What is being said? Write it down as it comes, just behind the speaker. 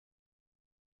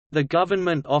The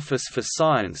Government Office for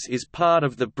Science is part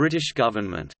of the British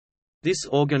government. This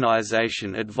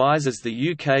organisation advises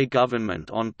the UK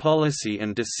government on policy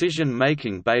and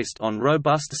decision-making based on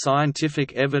robust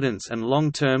scientific evidence and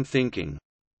long-term thinking.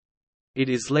 It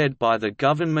is led by the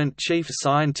Government Chief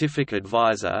Scientific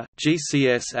Advisor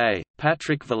 (GCSA),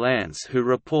 Patrick Vallance, who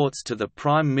reports to the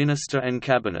Prime Minister and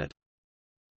Cabinet.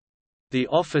 The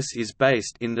office is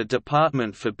based in the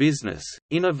Department for Business,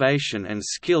 Innovation and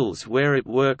Skills, where it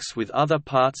works with other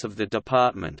parts of the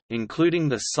department, including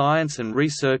the Science and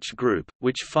Research Group,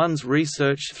 which funds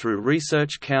research through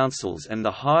research councils, and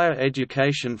the Higher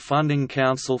Education Funding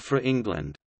Council for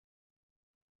England.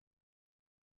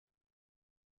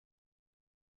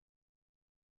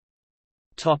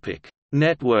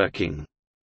 Networking.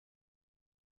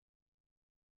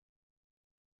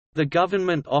 The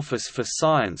Government Office for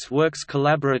Science works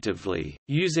collaboratively,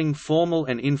 using formal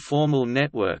and informal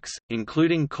networks,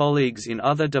 including colleagues in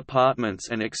other departments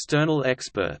and external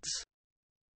experts.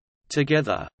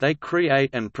 Together, they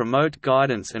create and promote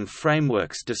guidance and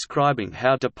frameworks describing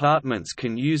how departments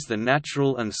can use the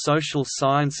natural and social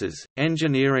sciences,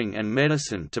 engineering and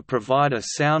medicine to provide a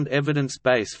sound evidence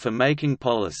base for making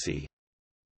policy.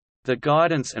 The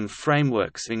guidance and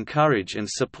frameworks encourage and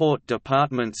support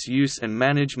departments' use and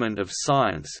management of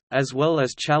science, as well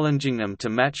as challenging them to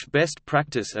match best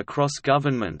practice across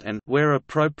government and, where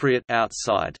appropriate,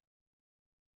 outside.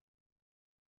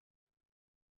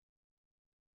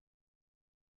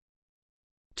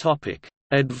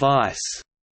 Advice.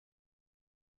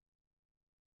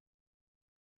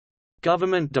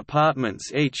 Government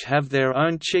departments each have their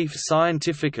own Chief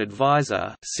Scientific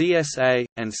Advisor (CSA),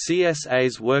 and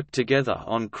CSAs work together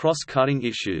on cross-cutting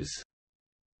issues.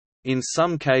 In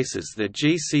some cases the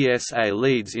GCSA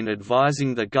leads in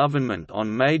advising the government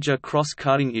on major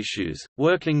cross-cutting issues,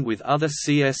 working with other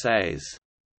CSAs.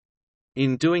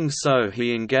 In doing so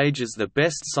he engages the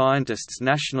best scientists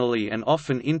nationally and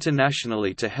often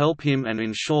internationally to help him and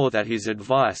ensure that his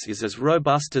advice is as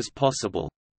robust as possible.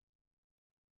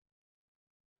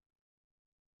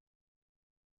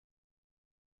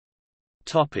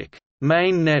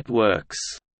 Main networks.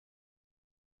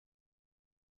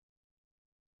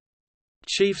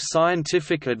 Chief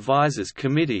Scientific Advisors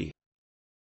Committee.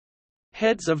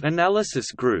 Heads of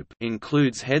Analysis Group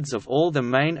includes heads of all the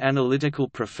main analytical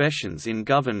professions in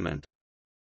government.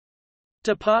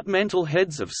 Departmental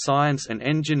heads of science and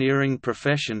engineering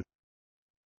profession.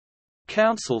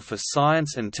 Council for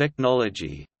Science and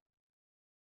Technology.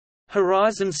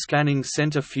 Horizon Scanning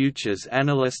Centre Futures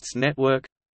Analysts Network.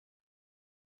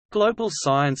 Global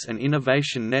Science and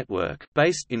Innovation Network,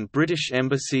 based in British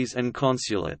embassies and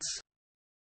consulates.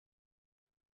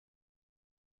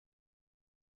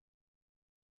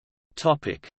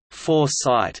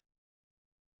 Foresight.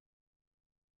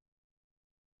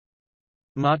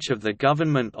 Much of the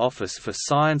Government Office for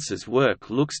Science's work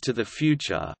looks to the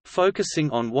future, focusing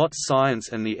on what science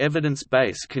and the evidence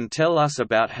base can tell us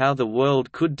about how the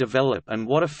world could develop and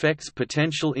what effects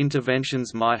potential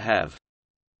interventions might have.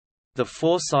 The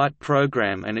Foresight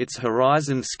Programme and its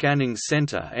Horizon Scanning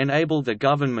Centre enable the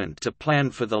government to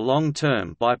plan for the long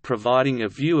term by providing a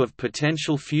view of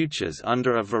potential futures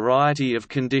under a variety of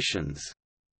conditions.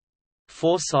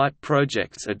 Foresight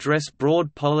projects address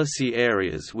broad policy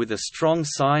areas with a strong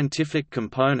scientific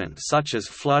component such as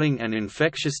flooding and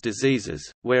infectious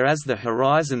diseases, whereas the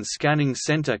Horizon Scanning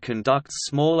Centre conducts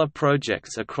smaller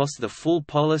projects across the full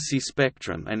policy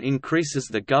spectrum and increases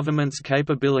the government's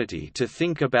capability to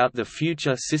think about the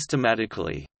future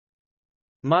systematically.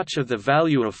 Much of the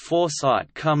value of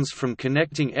foresight comes from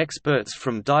connecting experts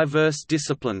from diverse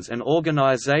disciplines and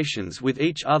organizations with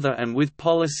each other and with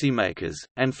policymakers,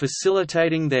 and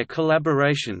facilitating their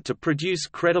collaboration to produce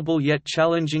credible yet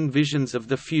challenging visions of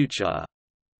the future.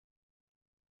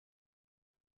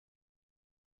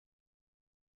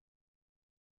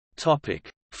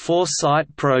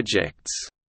 Foresight projects.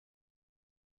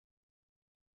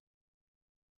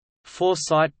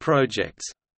 Foresight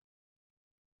projects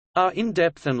are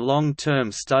in-depth and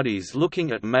long-term studies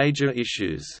looking at major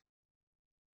issues.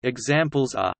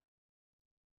 Examples are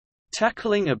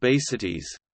tackling obesities,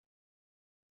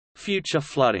 future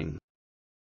flooding,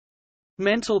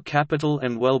 mental capital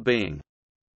and well-being.